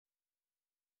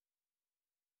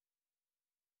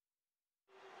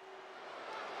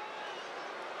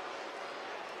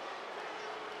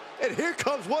And here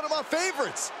comes one of my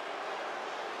favorites.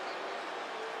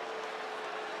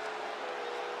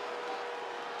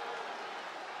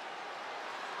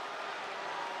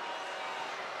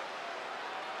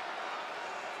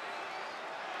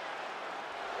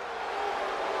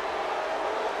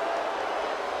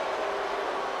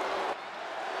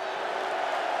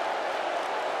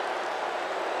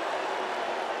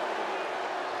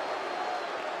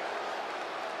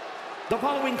 The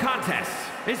following contest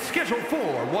is scheduled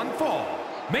for one fall.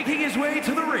 Making his way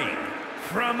to the ring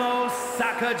from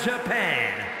Osaka,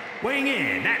 Japan, weighing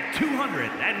in at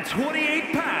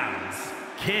 228 pounds,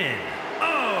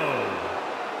 Kenoh.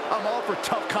 I'm all for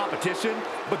tough competition,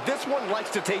 but this one likes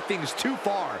to take things too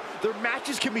far. Their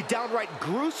matches can be downright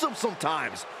gruesome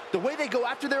sometimes, the way they go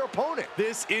after their opponent.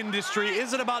 This industry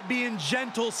isn't about being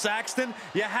gentle, Saxton.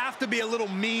 You have to be a little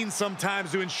mean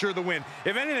sometimes to ensure the win.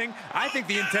 If anything, I think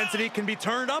the intensity can be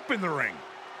turned up in the ring.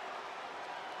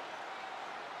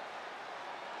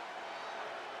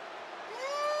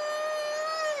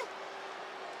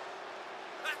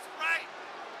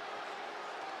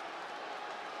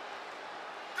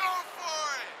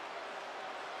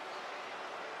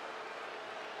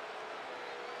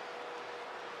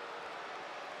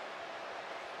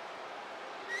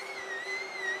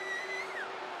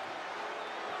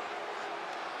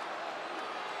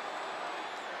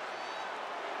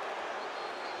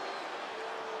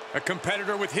 A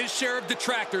competitor with his share of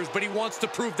detractors, but he wants to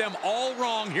prove them all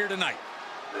wrong here tonight.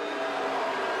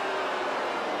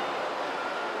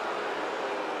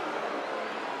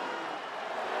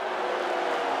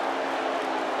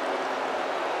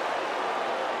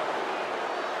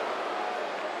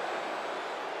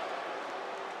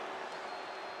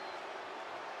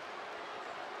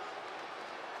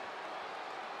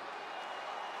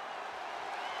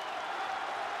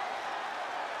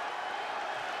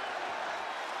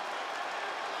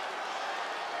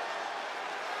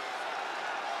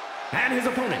 And his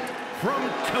opponent from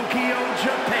Tokyo,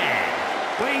 Japan,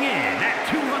 weighing in at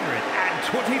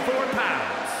 224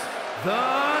 pounds,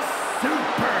 the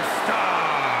Superstar.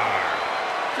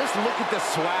 Just look at the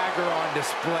swagger on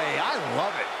display. I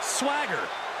love it. Swagger?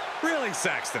 Really,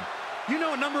 Saxton? You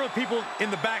know a number of people in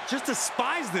the back just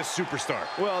despise this superstar.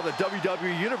 Well, the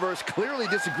WWE Universe clearly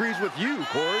disagrees with you,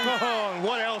 Corey. Oh, and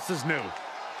what else is new?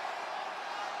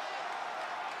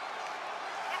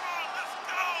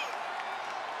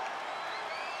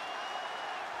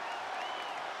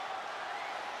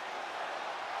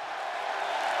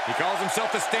 He calls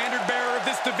himself the standard bearer of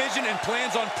this division and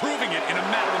plans on proving it in a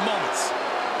matter of moments.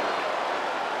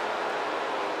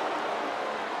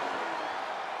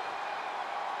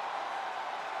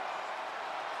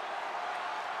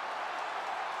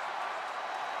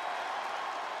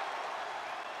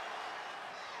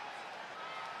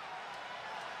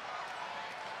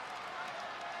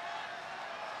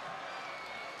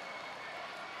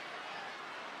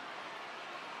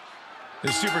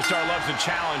 This superstar loves a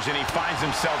challenge, and he finds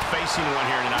himself facing one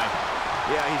here tonight.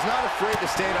 Yeah, he's not afraid to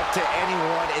stand up to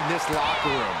anyone in this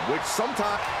locker room, which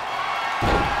sometimes...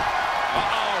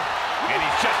 Uh-oh. And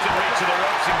he's just in reach of the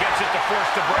ropes and gets it to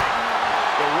force the break.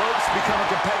 The ropes become a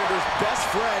competitor's best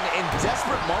friend in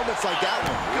desperate moments like that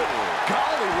one. Good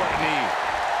golly, what a knee.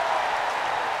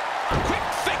 Quick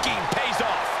thinking pays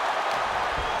off.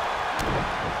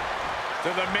 To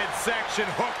the midsection,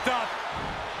 hooked up.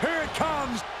 Here it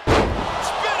comes.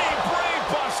 Spinning brave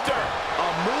buster. A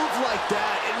move like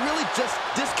that, it really just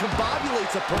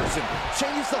discombobulates a person.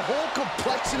 Changes the whole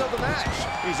complexion of the match.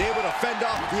 He's able to fend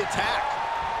off the attack.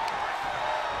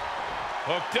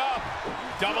 Hooked up.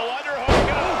 Double underhook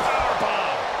and a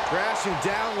powerbomb. Crashing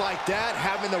down like that,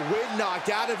 having the wind knocked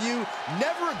out of you,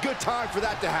 never a good time for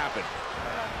that to happen.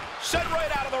 Sent right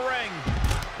out of the ring.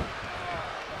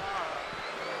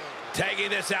 Tagging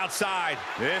this outside.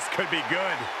 This could be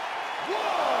good.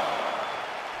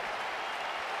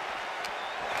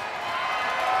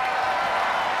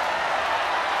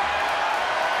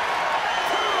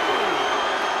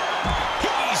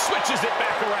 He switches it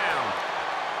back around.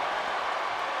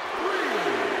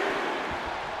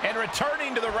 And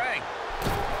returning to the ring.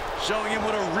 Showing him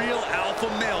what a real alpha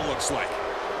male looks like.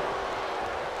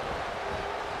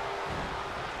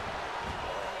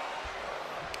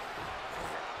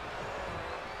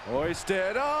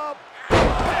 Hoisted up.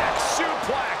 Back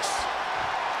suplex.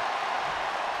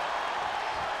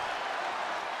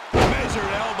 Measured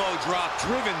elbow drop,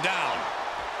 driven down.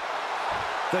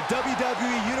 The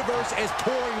WWE Universe is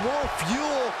pouring more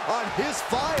fuel on his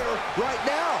fire right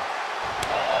now.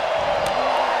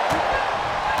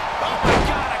 Oh my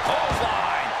God, a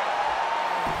clothesline.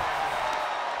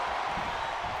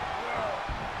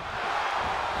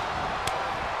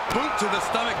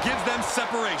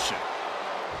 separation.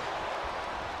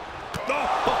 Oh,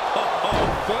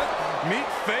 foot, meet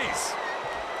face.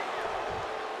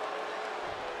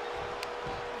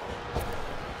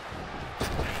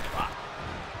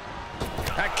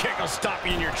 That kick will stop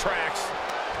you in your tracks.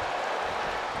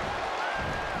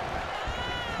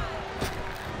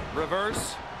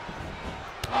 Reverse.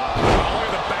 Look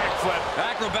at the backflip.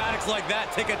 Acrobatics like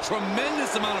that take a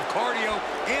tremendous amount of cardio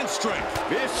and strength.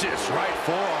 Vicious right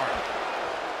forearm.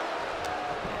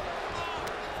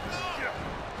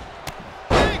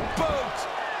 Big boot.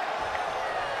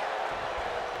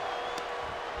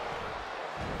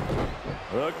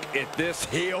 Look at this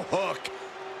heel hook.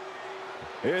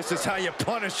 This is how you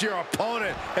punish your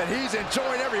opponent, and he's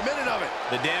enjoying every minute of it.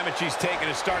 The damage he's taken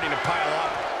is starting to pile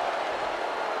up.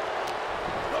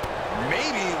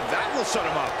 Maybe that will shut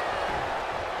him up.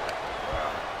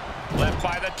 Left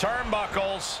by the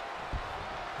turnbuckles.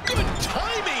 Good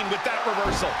timing with that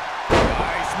reversal.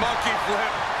 Nice monkey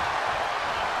flip.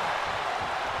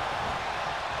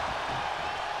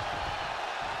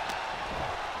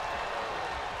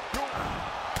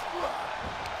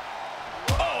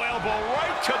 Oh, elbow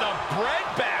right to the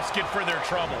breadbasket for their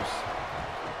troubles.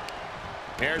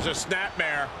 Here's a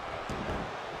snapmare.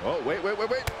 Oh, wait.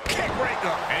 Kick right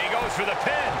now. And he goes for the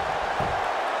pin.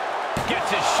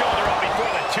 Gets his shoulder up before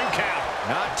the 2 count.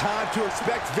 Not time to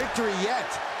expect victory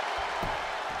yet.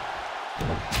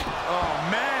 Oh,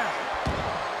 man.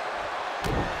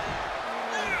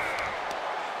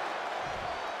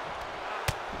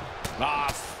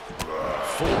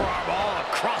 Forearm all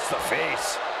across the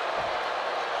face.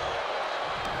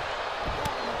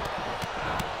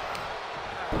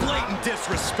 Blatant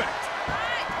disrespect.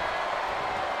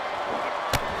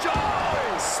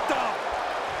 Oh, stop.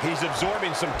 He's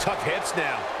absorbing some tough hits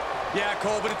now. Yeah,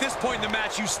 Cole, but at this point in the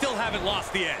match, you still haven't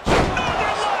lost the edge.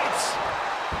 Northern Lights!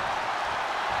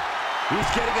 He's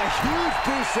getting a huge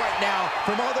boost right now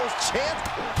from all those chants.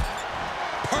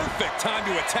 Perfect time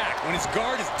to attack when his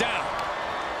guard is down.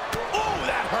 Oh,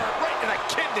 that hurt right in the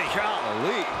kidney.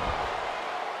 Golly.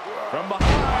 From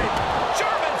behind,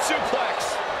 German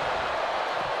suplex.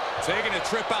 Taking a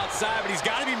trip outside, but he's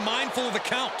got to be mindful of the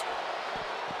count.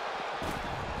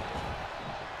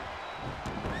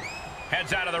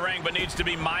 Heads out of the ring, but needs to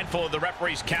be mindful of the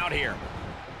referee's count here.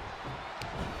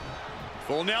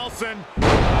 Full Nelson.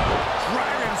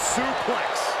 Dragon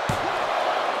suplex.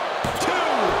 2.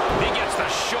 He gets the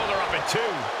shoulder up at 2.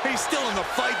 He's still in the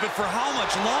fight, but for how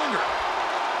much longer?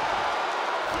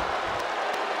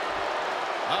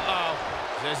 Uh-oh.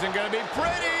 This isn't going to be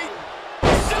pretty.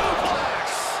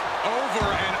 Suplex. Over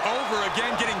and over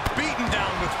again, getting beaten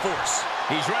down with force.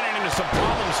 He's running into some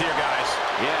problems here, guys.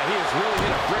 Yeah, he has really hit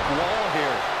a brick wall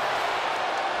here.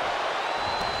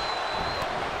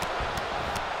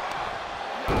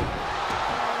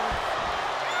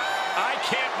 I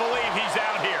can't believe he's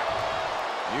out here.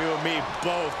 You and me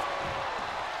both.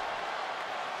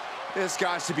 This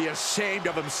guy should be ashamed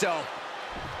of himself.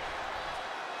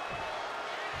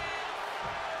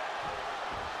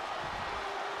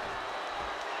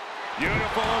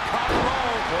 Beautiful Kenoh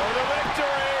For the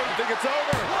victory. I think it's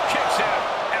over. Kicks out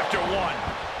after 1.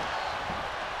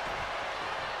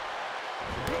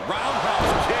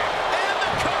 roundhouse kick. And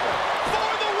the cover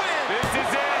for the win. This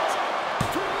is it.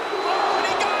 Oh, and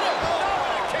he got it. Oh,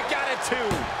 and a kick out at 2.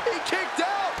 He kicked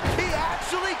out. He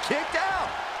actually kicked out.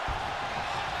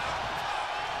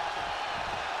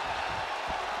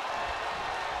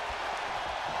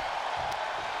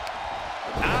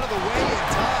 Out of the way in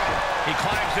time. He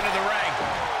climbs into the ring.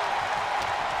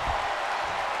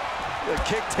 The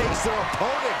kick takes their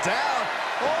opponent down.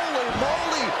 Holy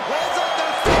moly. Lands on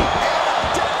their feet. And a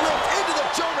deadlift into the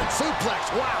German suplex.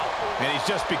 Wow. And he's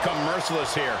just become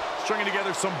merciless here. Stringing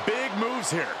together some big moves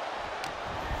here.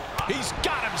 He's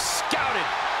got him scouted.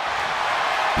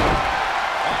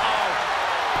 Uh-oh.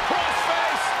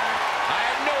 Crossface. I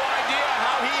have no idea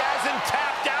how he hasn't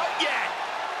tapped out yet.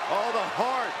 All the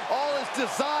heart, all his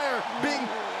desire being...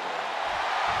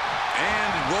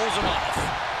 And rolls him off.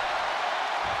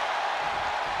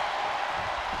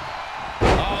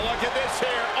 Oh, look at this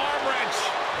here. Arm wrench.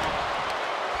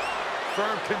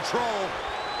 Firm control.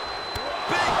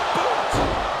 Big boot.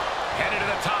 Headed to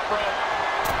the top rope.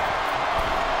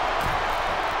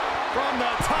 From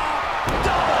the top.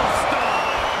 Double stomp.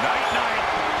 Night-night.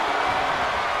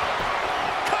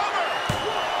 Cover.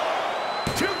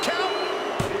 2 count.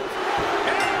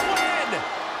 And a win.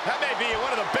 That may be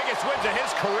one of the biggest wins of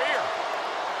his career.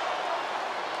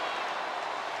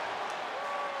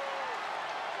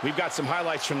 We've got some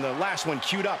highlights from the last one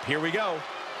queued up. Here we go.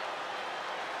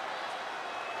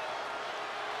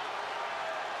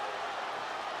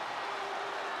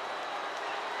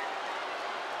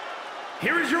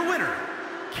 here is your winner,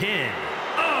 Kenoh.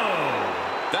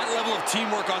 That level of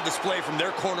teamwork on display from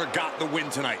their corner got the win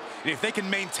tonight. And if they can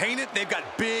maintain it, they've got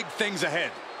big things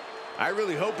ahead. I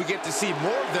really hope we get to see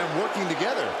more of them working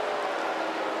together.